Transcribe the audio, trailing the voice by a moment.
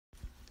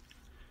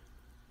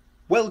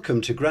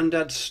Welcome to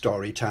Grandad's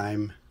Story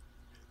Time.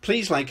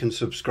 Please like and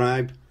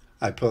subscribe.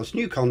 I post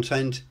new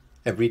content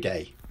every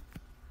day.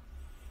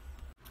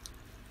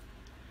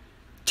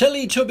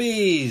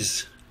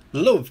 Teletubbies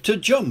love to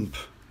jump.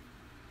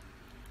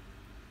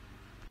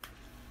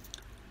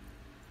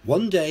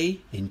 One day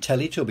in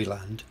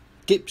Teletubbyland,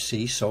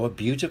 Dipsy saw a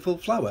beautiful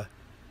flower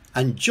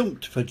and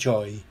jumped for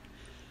joy.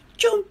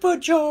 Jump for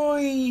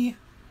joy!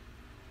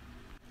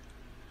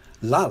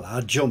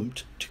 Lala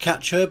jumped to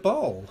catch her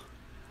ball.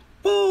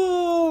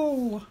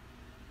 Ball!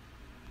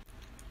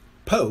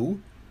 Po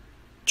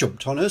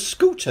jumped on her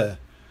scooter.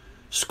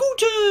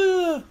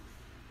 Scooter!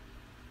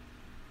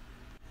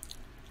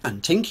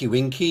 And Tinky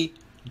Winky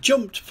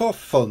jumped for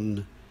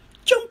fun.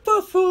 Jump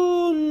for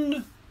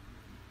fun!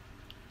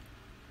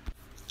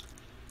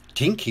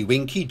 Tinky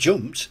Winky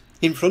jumped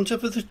in front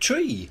of the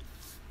tree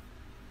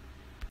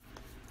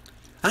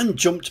and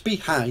jumped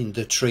behind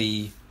the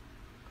tree.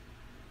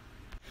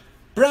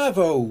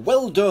 Bravo!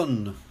 Well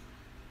done!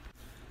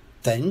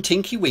 Then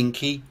Tinky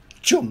Winky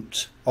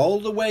jumped all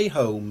the way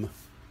home.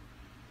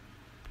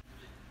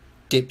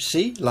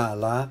 Dipsy,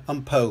 Lala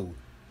and Po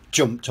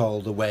jumped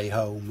all the way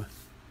home.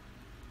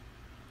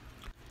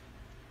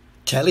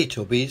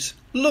 Teletubbies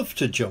love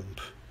to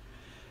jump.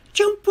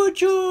 Jump for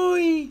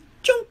joy!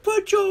 Jump for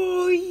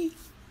joy!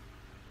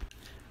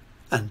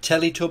 And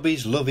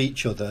Teletubbies love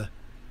each other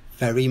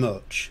very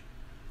much.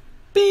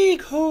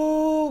 Big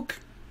hug!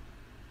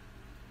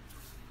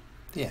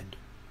 The end.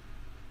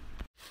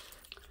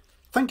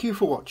 Thank you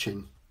for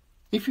watching.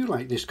 If you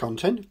like this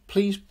content,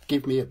 please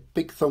give me a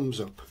big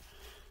thumbs up.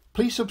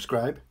 Please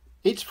subscribe,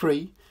 it's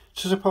free,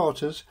 to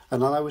support us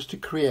and allow us to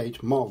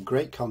create more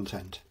great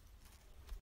content.